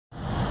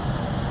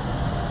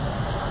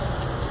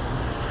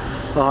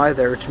Oh, hi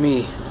there, it's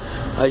me.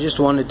 I just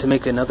wanted to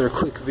make another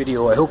quick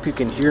video. I hope you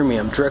can hear me.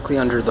 I'm directly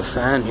under the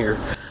fan here.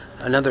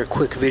 Another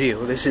quick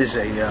video. This is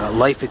a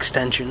life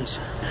extensions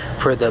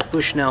for the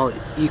Bushnell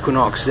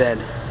Equinox Z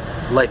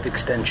life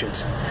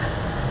extensions.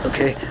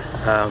 Okay,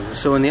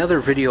 so in the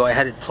other video I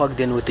had it plugged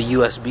in with the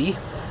USB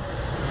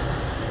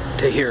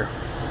to here.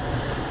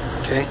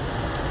 Okay,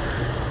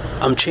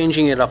 I'm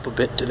changing it up a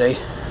bit today.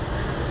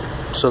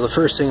 So the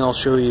first thing I'll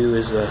show you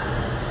is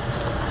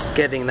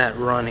getting that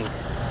running.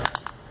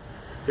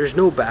 There's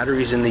no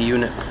batteries in the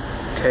unit,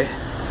 okay?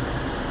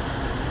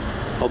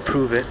 I'll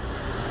prove it.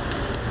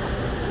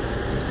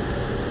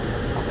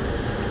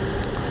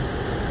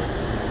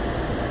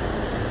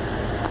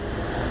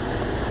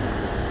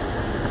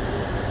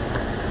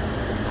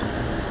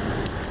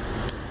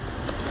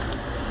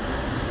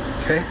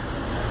 Okay?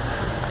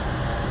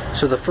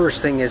 So the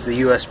first thing is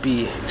the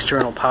USB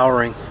external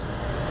powering.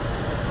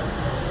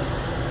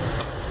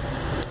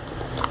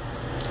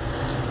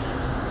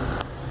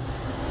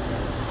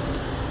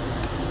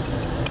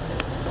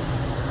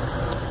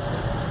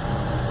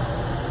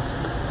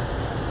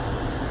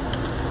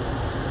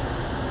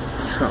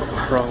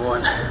 Oh, wrong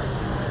one.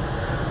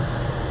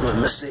 My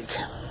mistake.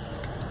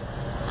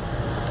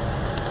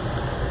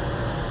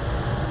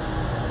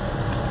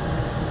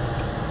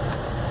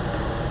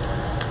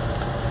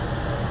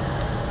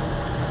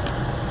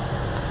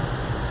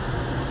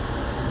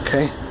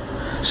 Okay,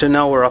 so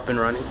now we're up and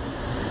running.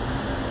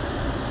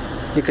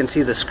 You can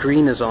see the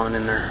screen is on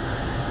in there.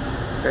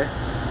 Okay.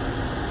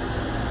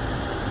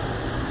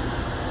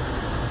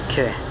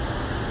 Okay.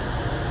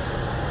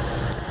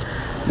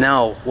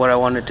 Now, what I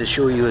wanted to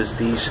show you is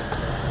these.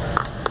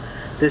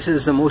 This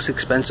is the most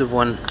expensive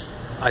one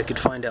I could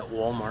find at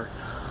Walmart.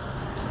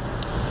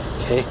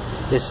 Okay,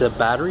 it's a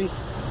battery.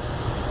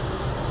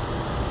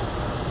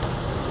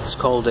 It's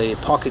called a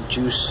Pocket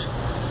Juice,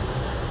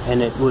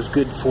 and it was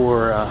good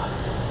for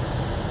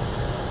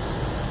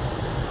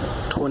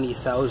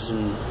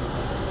 20,000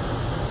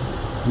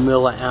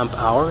 milliamp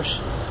hours.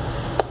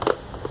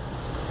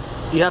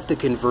 You have to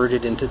convert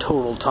it into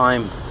total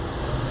time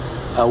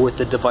with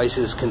the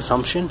device's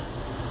consumption,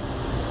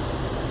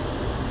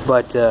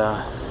 but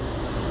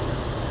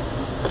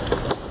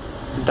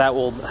that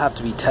will have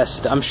to be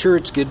tested. I'm sure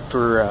it's good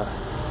for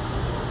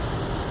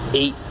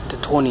 8 to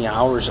 20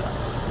 hours,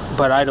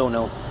 but I don't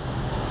know.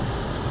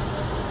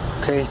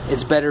 Okay,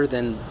 it's better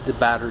than the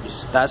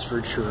batteries, that's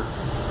for sure.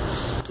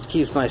 It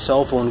keeps my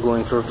cell phone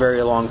going for a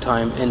very long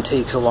time and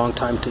takes a long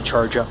time to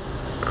charge up.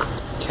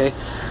 Okay,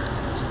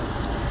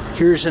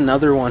 here's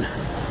another one.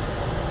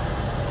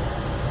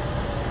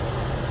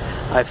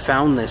 I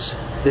found this.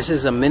 This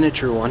is a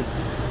miniature one.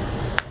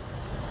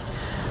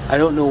 I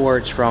don't know where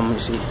it's from. You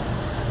see,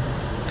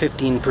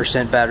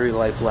 15% battery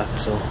life left,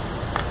 so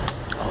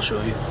I'll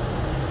show you.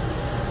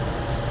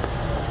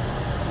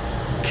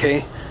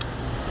 Okay,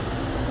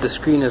 the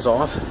screen is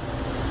off.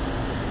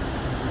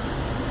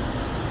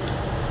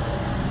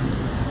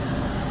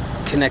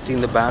 Connecting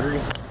the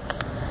battery.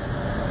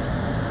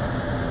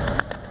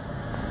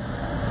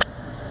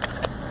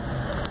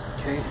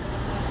 Okay,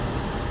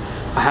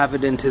 I have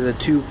it into the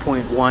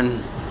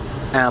 2.1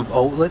 amp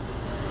outlet.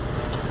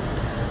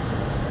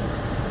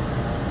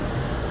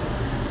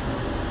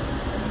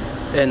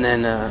 And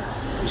then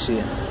you see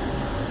it.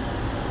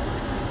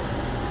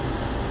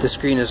 The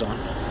screen is on.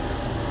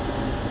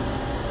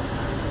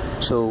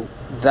 So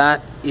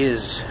that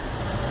is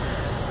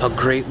a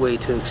great way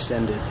to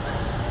extend it.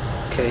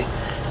 Okay,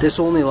 this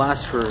only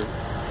lasts for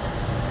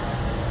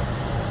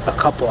a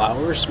couple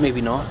hours,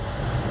 maybe not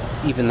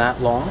even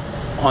that long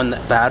on the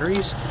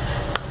batteries.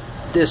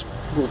 This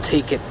will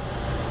take it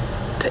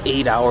to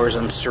 8 hours,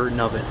 I'm certain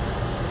of it.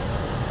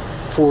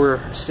 4,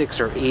 6,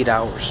 or 8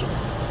 hours.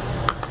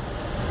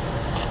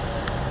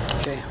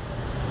 Okay.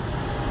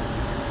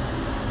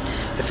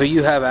 If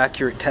you have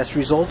accurate test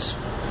results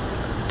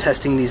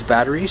testing these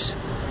batteries,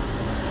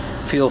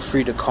 feel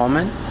free to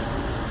comment.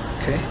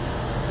 Okay.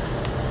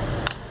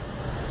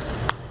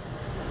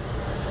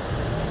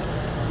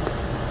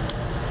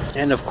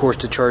 And of course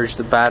to charge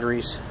the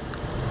batteries.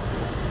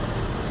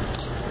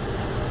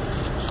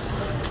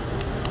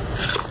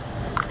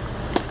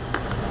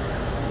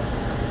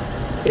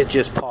 It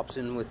just pops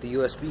in with the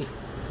USB.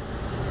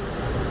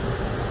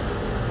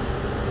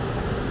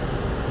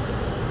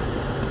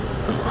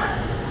 Oh,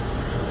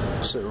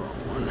 that's the wrong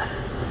one.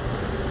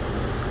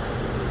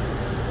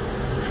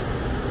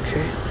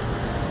 Okay.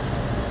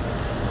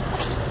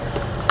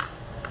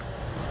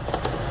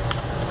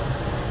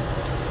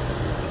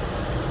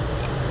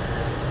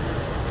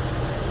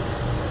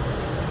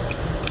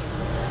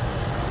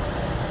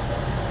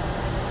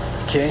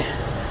 Okay,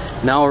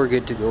 now we're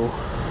good to go.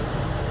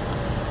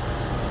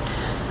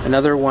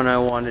 Another one I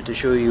wanted to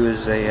show you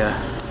is a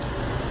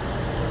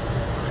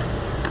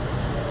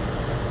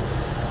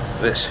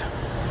this.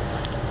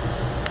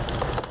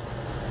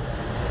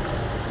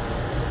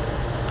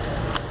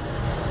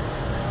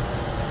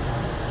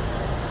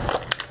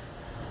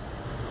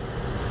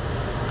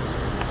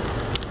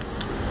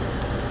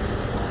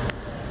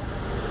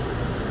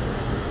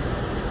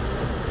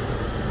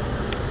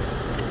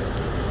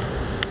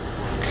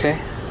 Okay.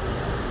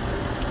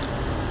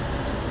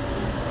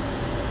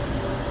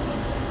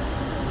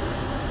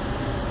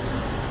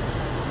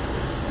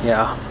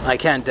 Yeah, I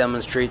can't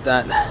demonstrate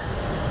that.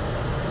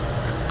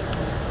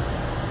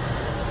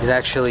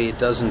 It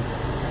doesn't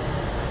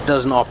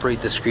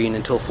operate the screen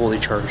until fully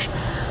charged.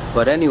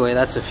 But anyway,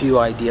 that's a few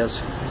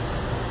ideas.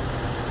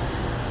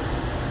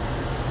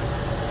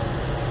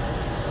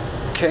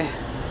 Okay,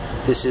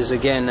 this is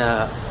again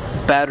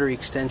battery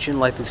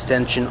extension, life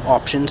extension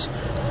options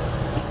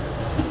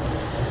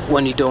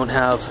when you don't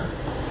have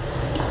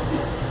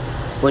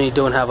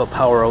a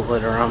power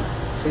outlet around.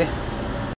 Okay.